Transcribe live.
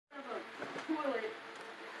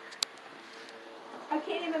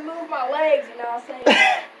can't even move my legs, you know what I'm saying?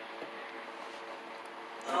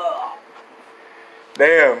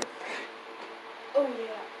 Damn. Oh,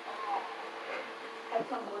 yeah. That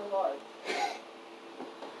comes really hard.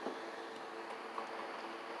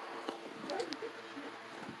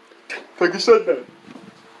 Take a shot then.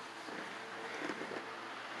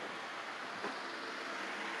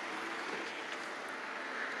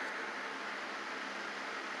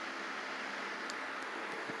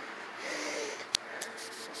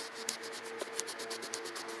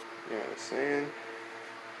 You know what I'm saying?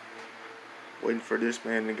 Waiting for this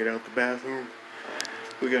man to get out the bathroom.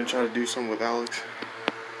 We're gonna try to do something with Alex.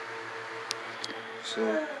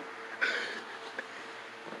 So,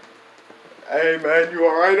 hey man, you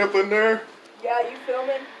alright up in there? Yeah, you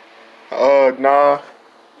filming? Nah. You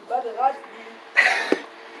better not be.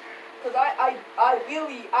 Cause I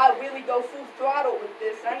really go full throttle with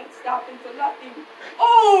this. I ain't stopping for nothing.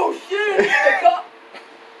 Oh shit! The cup.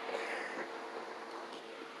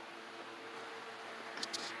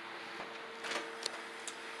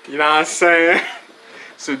 You know what I'm saying?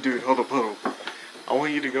 So dude, hold up. I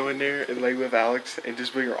want you to go in there and lay with Alex and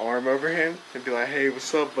just put your arm over him and be like, hey,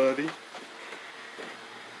 what's up, buddy?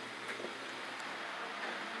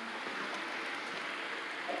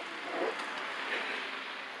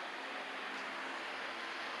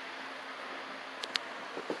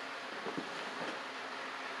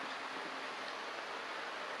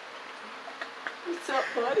 What's up,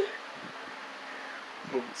 buddy?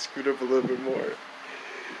 We'll scoot up a little bit more.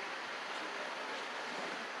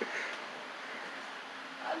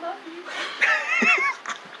 I love you.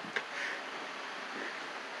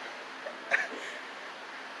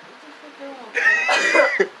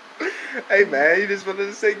 Hey man, you just wanted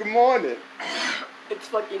to say good morning. It's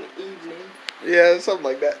fucking evening. Yeah, something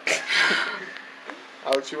like that.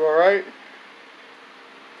 Alex, you alright?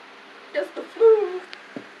 Just the flu.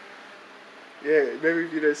 Yeah, maybe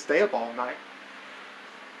if you just stay up all night.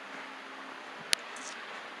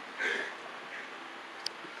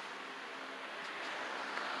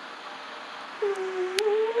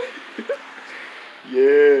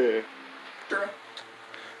 Yeah.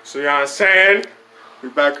 So you know what I'm saying? We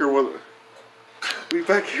back here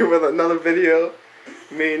with another video.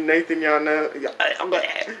 Me and Nathan, y'all know. You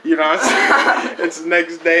know what I'm saying? It's the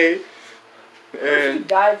next day. If you And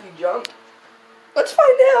die if you jump. Let's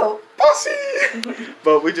find out. Bossy!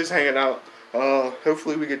 But we just hanging out.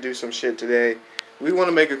 Hopefully we could do some shit today. We want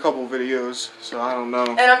to make a couple videos, so I don't know.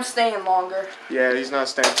 And I'm staying longer. Yeah, he's not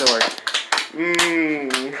staying till like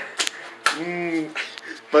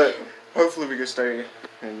but hopefully we can stay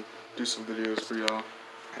and do some videos for y'all. You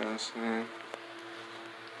know what I'm saying?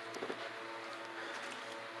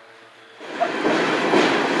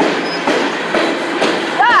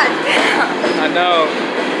 God damn! I know.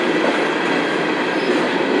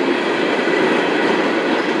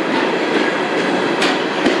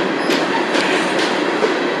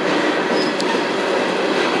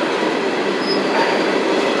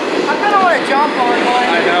 I kind of want to jump on one.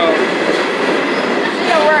 I know. I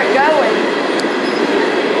know where it's going.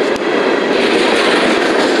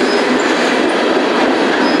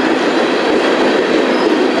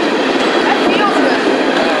 That feels good.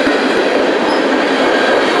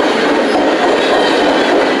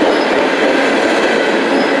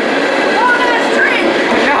 We're going to this tree.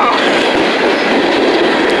 I know.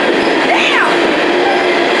 Damn!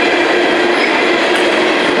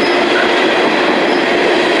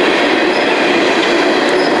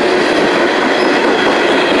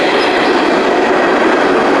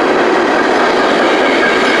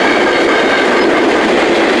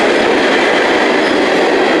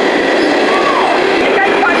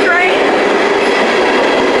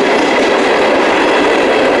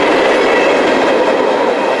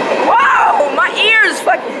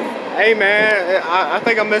 Hey man, I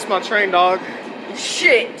think I missed my train, dog.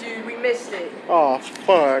 Shit, dude, we missed it. Oh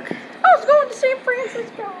fuck. I was going to San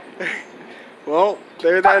Francisco. Well,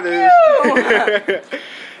 there that is.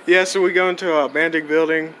 Yeah, so we go into a abandoned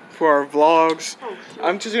building for our vlogs. Oh,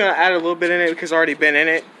 I'm just gonna add a little bit in it because I've already been in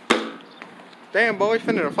it. Damn, boy,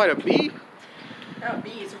 finna fight a bee? Not a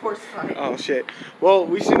bee, it's a horse fight. Oh shit. Well,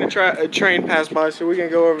 we seen a train pass by, so we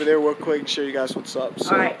can go over there real quick and show you guys what's up.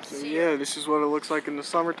 So, Alright, so yeah, this is what it looks like in the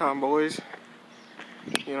summertime, boys.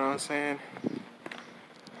 You know what I'm saying?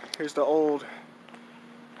 Here's the old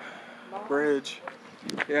bridge.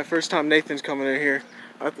 Yeah, first time Nathan's coming in here.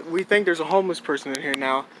 We think there's a homeless person in here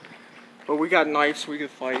now, but we got knives, so we can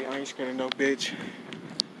fight. I ain't scared of no bitch.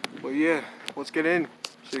 But yeah, let's get in.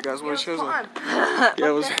 So you guys want to show them? Yeah,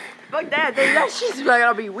 it was. Fuck that, dude. That shit's not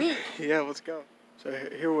gonna be weak. Yeah, let's go. So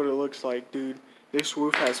here what it looks like, dude. This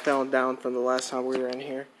roof has fallen down from the last time we were in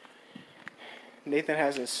here. Nathan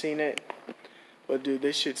hasn't seen it, but dude,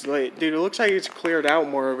 this shit's lit. Dude, it looks like it's cleared out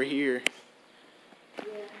more over here. Yeah.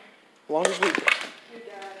 As long as we... Hey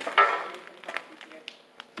guys,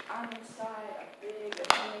 I'm inside a big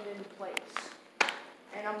abandoned place.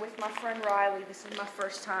 And I'm with my friend Riley. This is my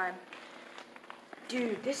first time.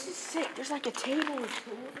 Dude, this is sick. There's like a table with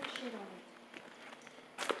tools and shit on it.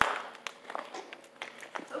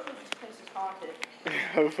 Hopefully this place is haunted.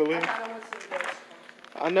 Hopefully. I kinda want to see the ghost.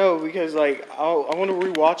 I know, because like, I want to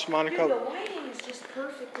rewatch mine a Dude, couple... the lighting is just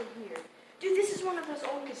perfect in here. Dude, this is one of those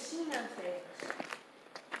old casino things.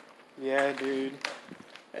 Yeah, dude.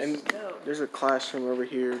 And Dope. there's a classroom over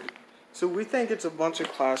here. So we think it's a bunch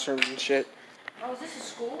of classrooms and shit. Oh, is this a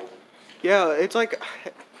school? Yeah, it's like...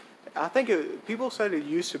 I think people said it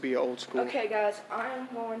used to be an old school. Okay, guys, I'm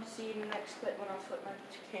going to see you in the next clip when I flip my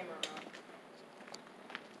camera on.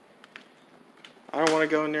 I don't want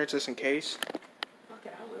to go in there just in case. Okay,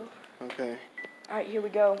 I will. Okay. Alright, here we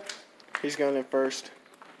go. He's going in first.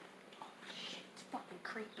 Oh, shit, it's fucking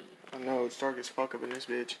creepy. I know, it's dark as fuck up in this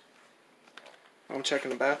bitch. I'm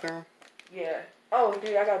checking the bathroom. Yeah. Oh,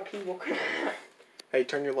 dude, I gotta pee real quick. Hey,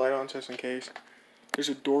 turn your light on just in case. There's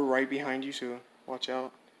a door right behind you, so watch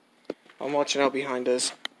out. I'm watching out behind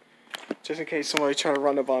us. Just in case somebody try to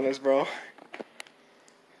run up on us, bro.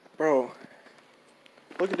 Bro.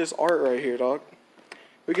 Look at this art right here, dog.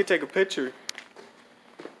 We could take a picture.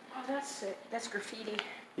 Oh, that's sick. That's graffiti.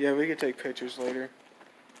 Yeah, we could take pictures later.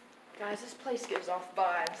 Guys, this place gives off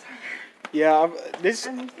vibes. Yeah, this...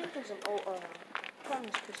 And you think there's an old,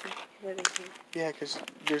 homeless person living here. Yeah, because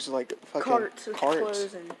there's like fucking Carts with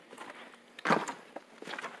clothes and...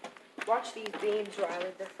 Watch these beams, Riley.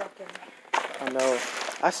 They're fucking... I know.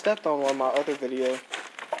 I stepped on one in my other video.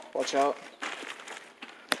 Watch out.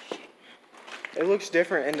 It looks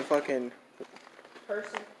different in the fucking...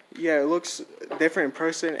 person. Yeah, it looks different in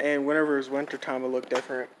person, and whenever it's wintertime, it looked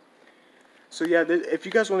different. So yeah, if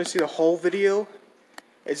you guys want to see the whole video,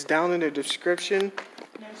 it's down in the description.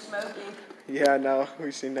 No smoking. Yeah, I know.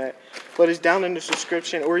 We've seen that. But it's down in the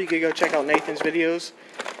description, or you can go check out Nathan's videos.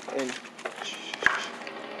 And...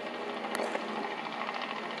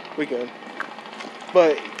 we good.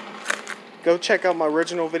 But go check out my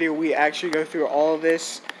original video. We actually go through all of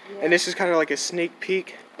this. Yeah. And this is kind of like a sneak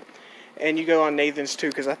peek. And you go on Nathan's too,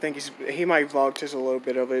 because I think he might vlog just a little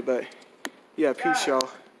bit of it. But yeah, peace, y'all.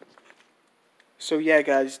 So yeah,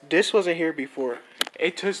 guys, this wasn't here before.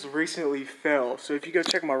 It just recently fell. So if you go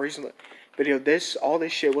check my recent video, all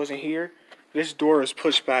this shit wasn't here. This door is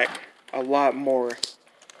pushed back a lot more.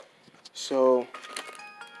 So,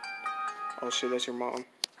 oh shit, that's your mom.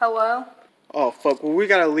 Hello? Oh, fuck. Well, we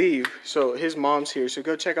gotta leave. So, his mom's here. So,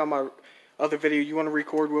 go check out my other video. You want to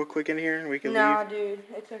record real quick in here and we can leave? Nah, dude.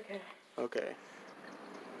 It's okay. Okay.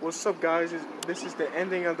 What's up, guys? This is the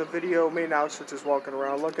ending of the video. Me and Alex are just walking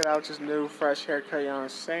around. Look at Alex's new fresh haircut, you know what I'm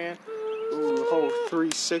saying? Ooh, whole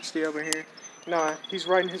 360 over here. Nah, he's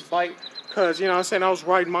riding his bike. Because, you know what I'm saying, I was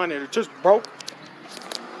riding mine and it just broke.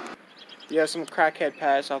 Yeah, some crackhead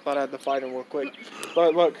passed. I thought I had to fight him real quick.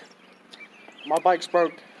 But, look. My bike's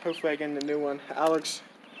broke. Hopefully I get the new one. Alex,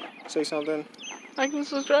 say something. Like and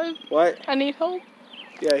subscribe. What? I need help.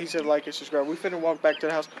 Yeah, he said like and subscribe. We finna walk back to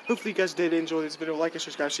the house. Hopefully you guys did enjoy this video. Like and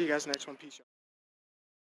subscribe. See you guys next one. Peace out.